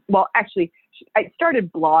function. Well, actually, I started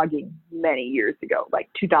blogging many years ago,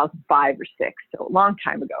 2005 or 6, so a long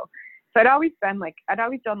time ago. So I'd always done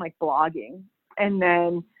blogging. And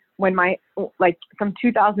then when from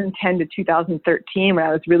 2010 to 2013, when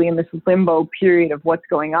I was really in this limbo period of what's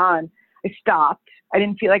going on, I stopped. I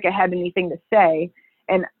didn't feel like I had anything to say.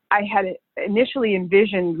 And I had initially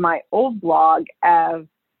envisioned my old blog as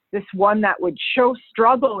this one that would show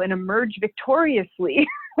struggle and emerge victoriously.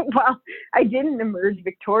 Well, I didn't emerge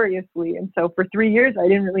victoriously. And so for 3 years, I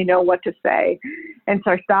didn't really know what to say. And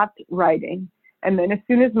so I stopped writing. And then as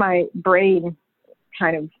soon as my brain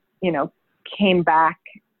kind of, came back,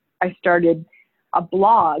 I started a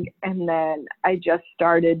blog, and then I just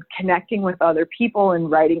started connecting with other people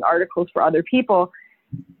and writing articles for other people.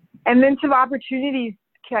 And then some opportunities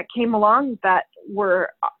came along that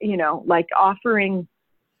were, offering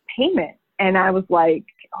payment. And I was like,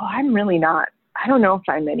 oh, I don't know if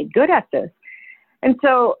I'm any good at this. And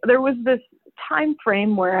so there was this time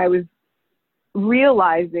frame where I was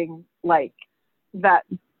realizing that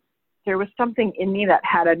there was something in me that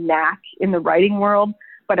had a knack in the writing world,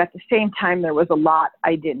 but at the same time, there was a lot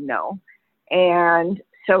I didn't know. And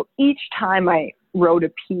so each time I wrote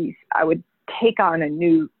a piece, I would take on a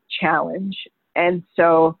new challenge. And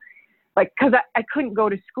so, because I couldn't go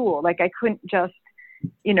to school, I couldn't just,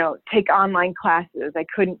 take online classes. I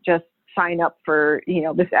couldn't just sign up for,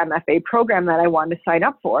 this MFA program that I wanted to sign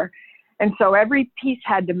up for. And so every piece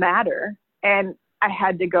had to matter. And I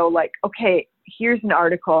had to go okay, here's an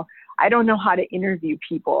article. I don't know how to interview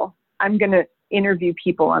people. I'm going to interview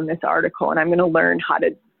people on this article, and I'm going to learn how to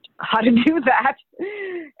do that.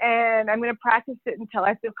 And I'm going to practice it until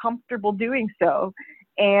I feel comfortable doing so.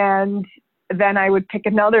 And then I would pick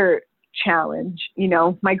another challenge.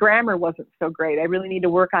 My grammar wasn't so great. I really need to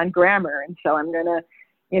work on grammar. And so I'm going to,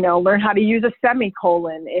 learn how to use a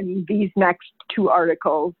semicolon in these next 2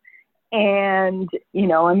 articles. And,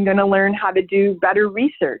 I'm going to learn how to do better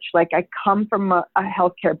research. I come from a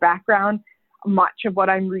healthcare background. Much of what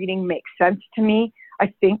I'm reading makes sense to me.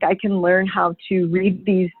 I think I can learn how to read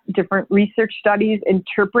these different research studies,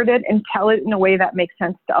 interpret it, and tell it in a way that makes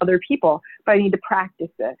sense to other people, but I need to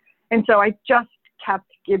practice it. And so I just kept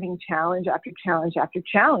giving challenge after challenge after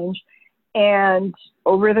challenge. And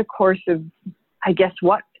over the course of,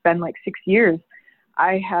 it's been 6 years,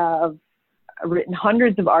 I have written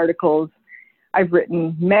hundreds of articles. I've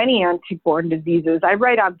written many on tick-borne diseases. I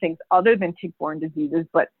write on things other than tick-borne diseases,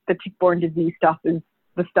 but the tick-borne disease stuff is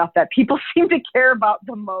the stuff that people seem to care about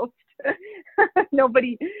the most.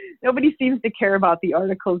 Nobody seems to care about the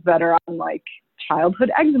articles that are on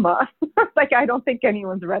childhood eczema. I don't think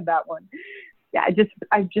anyone's read that one. Yeah,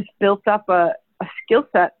 I've just built up a skill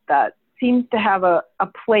set that seems to have a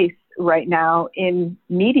place right now in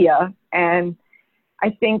media. And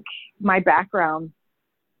I think my background,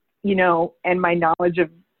 and my knowledge of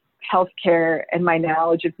healthcare and my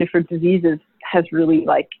knowledge of different diseases has really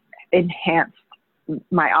enhanced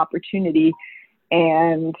my opportunity.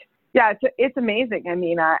 And yeah, it's amazing. I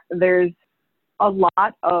mean, there's a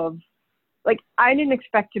lot of, I didn't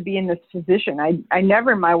expect to be in this position. I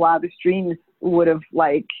never in my wildest dreams would have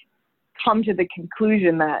come to the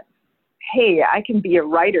conclusion that, hey, I can be a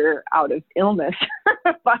writer out of illness,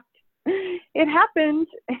 but it happened.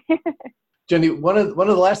 Jenny, one of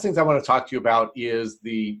the last things I want to talk to you about is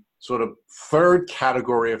the sort of third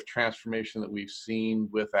category of transformation that we've seen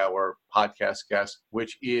with our podcast guests,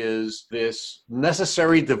 which is this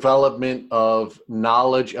necessary development of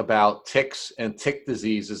knowledge about ticks and tick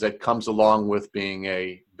diseases that comes along with being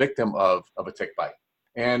a victim of a tick bite.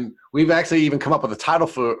 And we've actually even come up with a title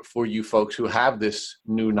for you folks who have this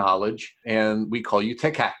new knowledge, and we call you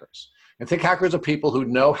tick hackers. And tick hackers are people who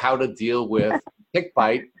know how to deal with tick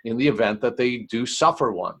bite in the event that they do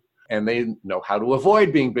suffer one. And they know how to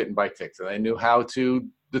avoid being bitten by ticks, and they knew how to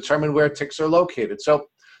determine where ticks are located. So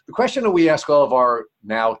the question that we ask all of our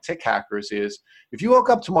now tick hackers is, if you woke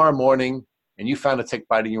up tomorrow morning and you found a tick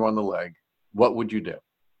biting you on the leg, what would you do?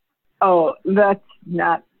 Oh, that's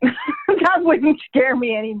not, that wouldn't scare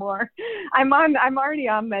me anymore. I'm already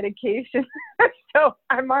on medication. So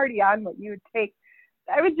I'm already on what you would take.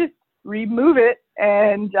 I would just remove it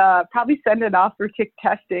and probably send it off for tick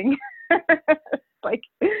testing. Like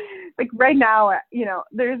right now,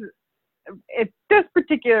 there's at this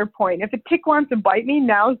particular point, if a tick wants to bite me,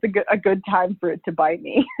 now's a good time for it to bite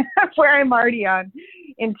me, where I'm already on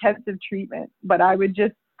intensive treatment. But I would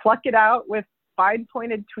just pluck it out with fine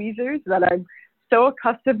pointed tweezers that I'm so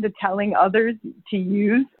accustomed to telling others to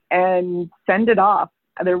use, and send it off.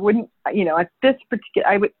 There wouldn't, at this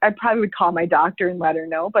particular, I probably would call my doctor and let her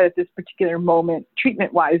know, but at this particular moment,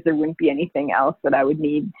 treatment wise, there wouldn't be anything else that I would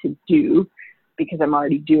need to do because I'm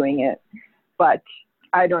already doing it. But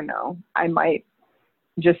I don't know. I might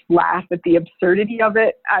just laugh at the absurdity of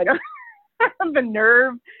it. I don't the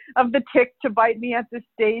nerve of the tick to bite me at this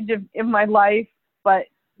stage in my life. But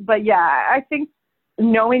yeah, I think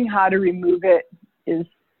knowing how to remove it is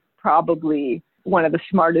probably one of the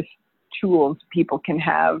smartest tools people can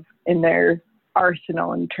have in their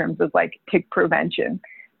arsenal in terms of like tick prevention.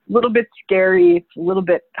 A little bit scary. It's a little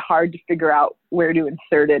bit hard to figure out where to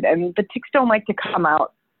insert it. And the ticks don't like to come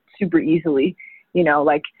out super easily. You know,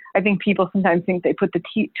 like I think people sometimes think they put the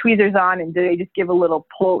tweezers on and they just give a little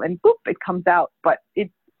pull and boop, it comes out. But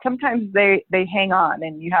sometimes they hang on,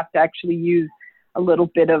 and you have to actually use a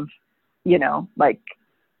little bit of, you know, like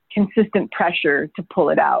consistent pressure to pull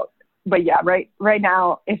it out. But yeah, right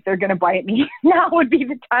now, if they're going to bite me, now would be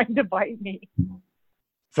the time to bite me.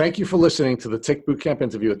 Thank you for listening to the Tick Bootcamp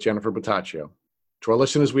interview with Jennifer Bottaccio. To our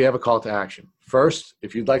listeners, we have a call to action. First,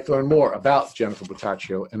 if you'd like to learn more about Jennifer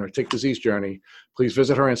Bottaccio and her tick disease journey, please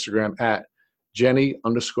visit her Instagram at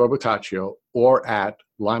Jenny_Bottaccio or at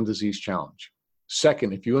Lyme Disease Challenge.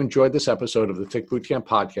 Second, if you enjoyed this episode of the Tick Bootcamp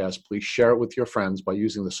podcast, please share it with your friends by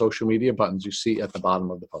using the social media buttons you see at the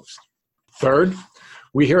bottom of the post. Third,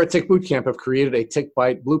 we here at Tick Bootcamp have created a tick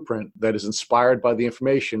bite blueprint that is inspired by the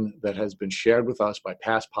information that has been shared with us by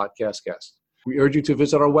past podcast guests. We urge you to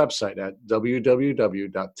visit our website at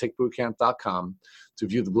www.tickbootcamp.com to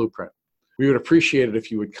view the blueprint. We would appreciate it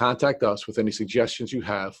if you would contact us with any suggestions you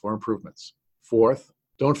have for improvements. Fourth,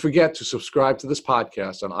 don't forget to subscribe to this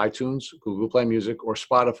podcast on iTunes, Google Play Music, or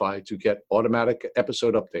Spotify to get automatic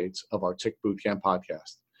episode updates of our Tick Bootcamp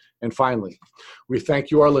podcast. And finally, we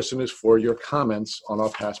thank you, our listeners, for your comments on our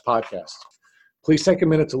past podcasts. Please take a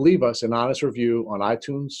minute to leave us an honest review on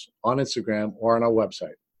iTunes, on Instagram, or on our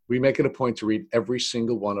website. We make it a point to read every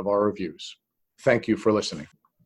single one of our reviews. Thank you for listening.